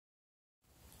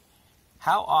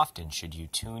How often should you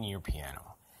tune your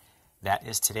piano? That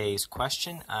is today's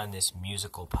question on this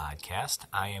musical podcast.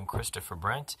 I am Christopher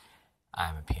Brent.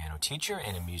 I'm a piano teacher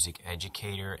and a music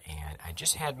educator, and I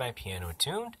just had my piano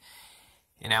tuned,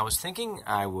 and I was thinking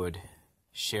I would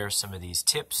share some of these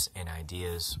tips and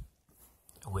ideas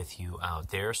with you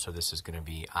out there. So this is going to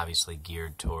be obviously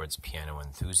geared towards piano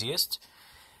enthusiasts.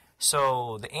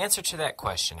 So the answer to that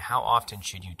question, how often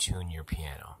should you tune your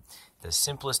piano? The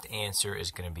simplest answer is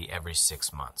going to be every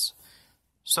 6 months.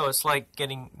 So it's like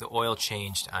getting the oil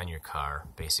changed on your car.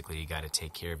 Basically, you got to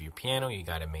take care of your piano, you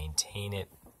got to maintain it,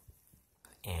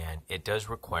 and it does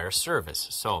require service.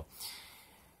 So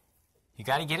you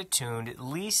got to get it tuned at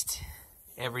least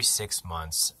every 6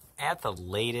 months, at the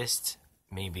latest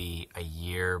maybe a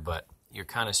year, but you're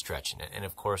kind of stretching it. And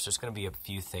of course, there's going to be a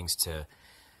few things to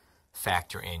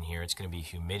factor in here. It's going to be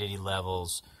humidity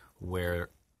levels, where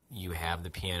you have the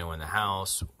piano in the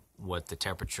house, what the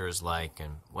temperature is like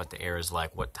and what the air is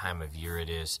like, what time of year it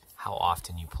is, how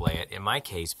often you play it. In my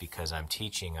case, because I'm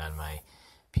teaching on my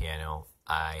piano,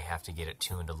 I have to get it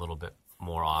tuned a little bit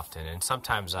more often. And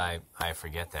sometimes I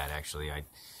forget that, actually. I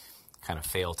kind of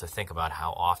fail to think about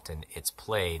how often it's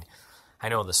played. I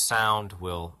know the sound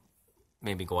will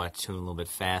maybe go out of tune a little bit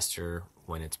faster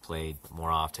when it's played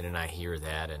more often, and I hear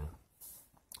that, and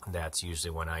that's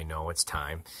usually when I know it's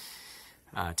time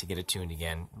to get it tuned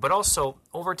again. But also,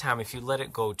 over time, if you let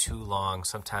it go too long,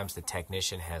 sometimes the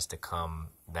technician has to come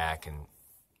back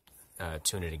and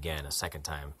tune it again a second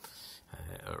time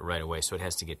right away. So it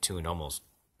has to get tuned almost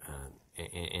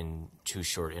in too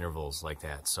short intervals like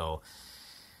that. So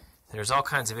there's all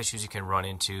kinds of issues you can run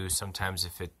into. Sometimes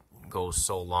if it goes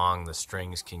so long, the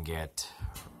strings can get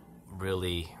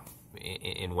really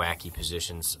in wacky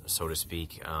positions, so to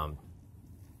speak.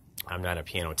 I'm not a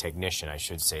piano technician, I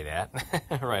should say that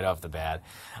right off the bat.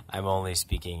 I'm only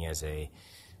speaking as a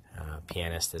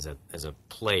pianist, as a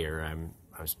player.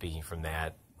 I'm speaking from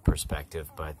that perspective.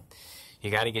 But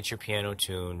you got to get your piano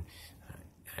tuned.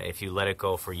 If you let it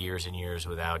go for years and years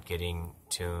without getting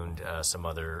tuned, some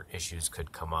other issues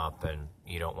could come up, and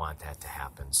you don't want that to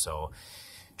happen. So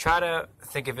try to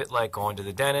think of it like going to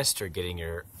the dentist or getting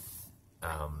your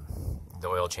the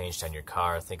oil changed on your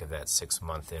car. Think of that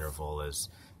 6-month interval as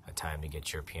a time to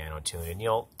get your piano tuned, and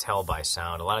you'll tell by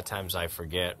sound. A lot of times I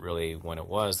forget really when it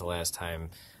was the last time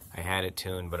I had it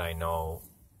tuned, but I know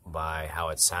by how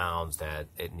it sounds that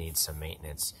it needs some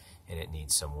maintenance and it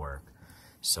needs some work.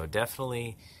 So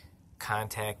definitely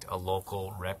contact a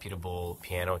local reputable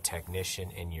piano technician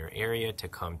in your area to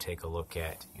come take a look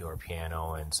at your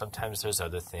piano. And sometimes there's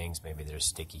other things. Maybe there's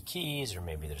sticky keys, or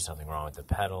maybe there's something wrong with the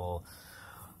pedal.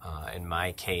 In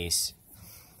my case,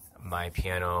 my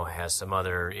piano has some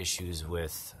other issues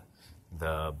with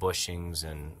the bushings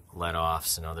and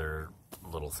let-offs and other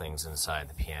little things inside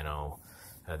the piano.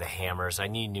 The hammers, I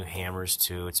need new hammers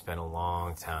too. It's been a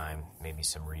long time, maybe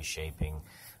some reshaping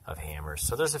of hammers.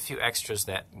 So there's a few extras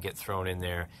that get thrown in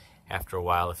there after a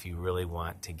while if you really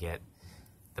want to get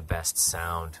the best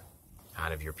sound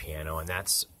out of your piano. And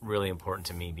that's really important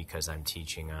to me because I'm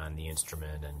teaching on the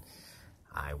instrument and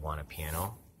I want a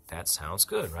piano that sounds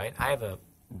good, right? I have a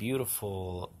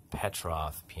beautiful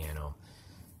Petrov piano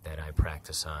that I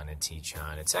practice on and teach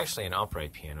on. It's actually an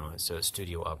upright piano. It's a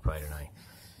studio upright, and I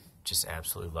just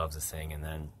absolutely love the thing. And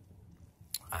then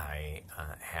I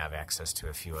have access to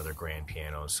a few other grand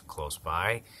pianos close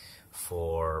by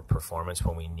for performance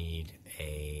when we need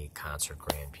a concert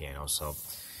grand piano. So,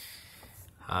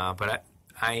 but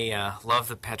I love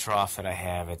the Petrov that I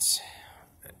have. It's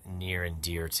near and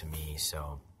dear to me.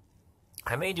 So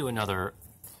I may do another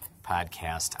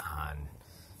podcast on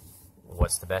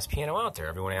what's the best piano out there.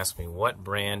 Everyone asks me what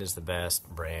brand is the best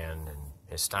brand, and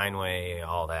is Steinway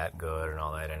all that good and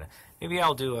all that. And maybe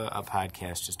I'll do a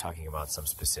podcast just talking about some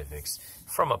specifics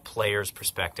from a player's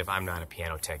perspective. I'm not a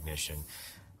piano technician.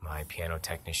 My piano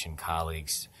technician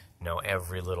colleagues know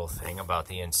every little thing about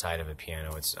the inside of a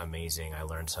piano. It's amazing. I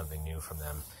learn something new from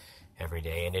them every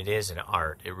day, and it is an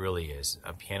art. It really is.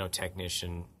 A piano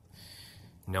technician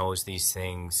knows these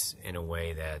things in a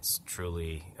way that's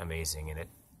truly amazing, and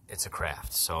it's a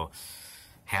craft. So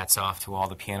hats off to all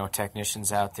the piano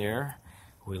technicians out there.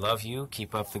 We love you.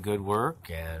 Keep up the good work,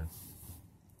 and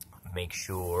make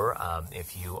sure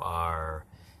if you are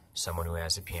someone who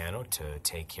has a piano to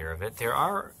take care of it. There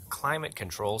are climate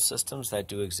control systems that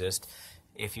do exist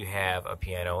if you have a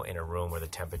piano in a room where the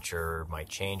temperature might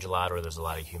change a lot or there's a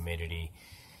lot of humidity.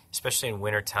 Especially in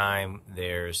wintertime,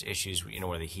 there's issues,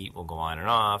 where the heat will go on and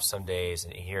off. Some days,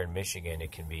 and here in Michigan,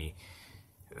 it can be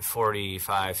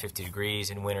 45, 50 degrees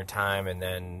in wintertime, and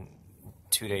then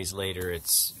 2 days later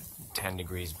it's 10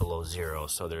 degrees below zero.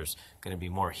 So there's going to be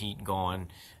more heat going,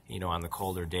 on the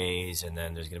colder days, and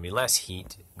then there's going to be less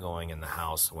heat going in the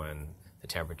house when the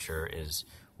temperature is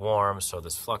warm. So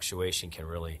this fluctuation can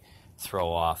really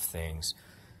throw off things.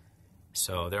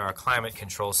 So there are climate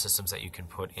control systems that you can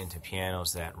put into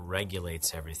pianos that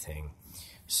regulates everything.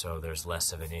 So there's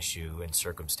less of an issue in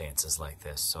circumstances like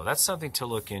this. So that's something to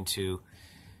look into.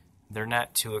 They're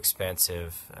not too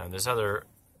expensive. There's other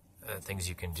things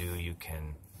you can do. You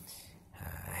can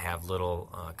have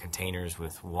little containers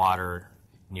with water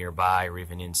nearby or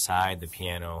even inside the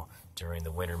piano during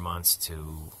the winter months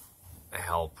to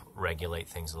help regulate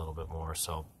things a little bit more.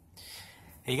 So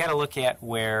you got to look at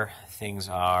where things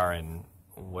are and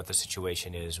what the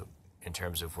situation is in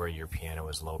terms of where your piano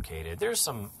is located. There's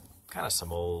some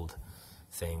old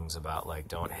things about like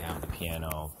don't have the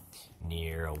piano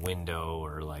near a window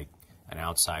or like an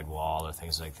outside wall or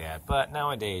things like that. But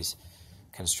nowadays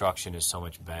construction is so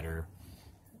much better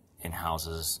in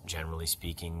houses, generally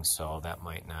speaking, so that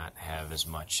might not have as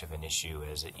much of an issue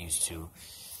as it used to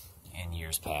in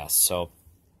years past. So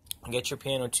get your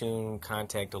piano tuned,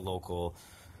 contact a local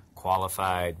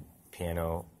qualified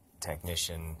piano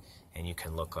technician, and you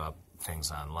can look up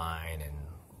things online and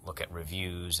look at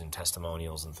reviews and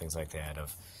testimonials and things like that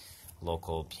of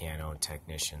local piano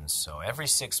technicians. So every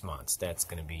 6 months, that's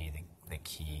going to be the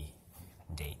key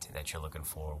date that you're looking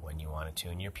for when you want to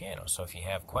tune your piano. So if you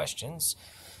have questions,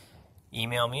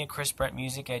 email me at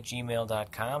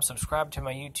chrisbrentmusic@gmail.com, subscribe to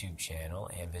my YouTube channel,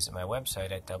 and visit my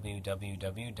website at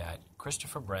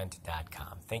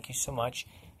www.christopherbrent.com. Thank you so much,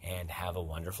 and have a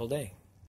wonderful day.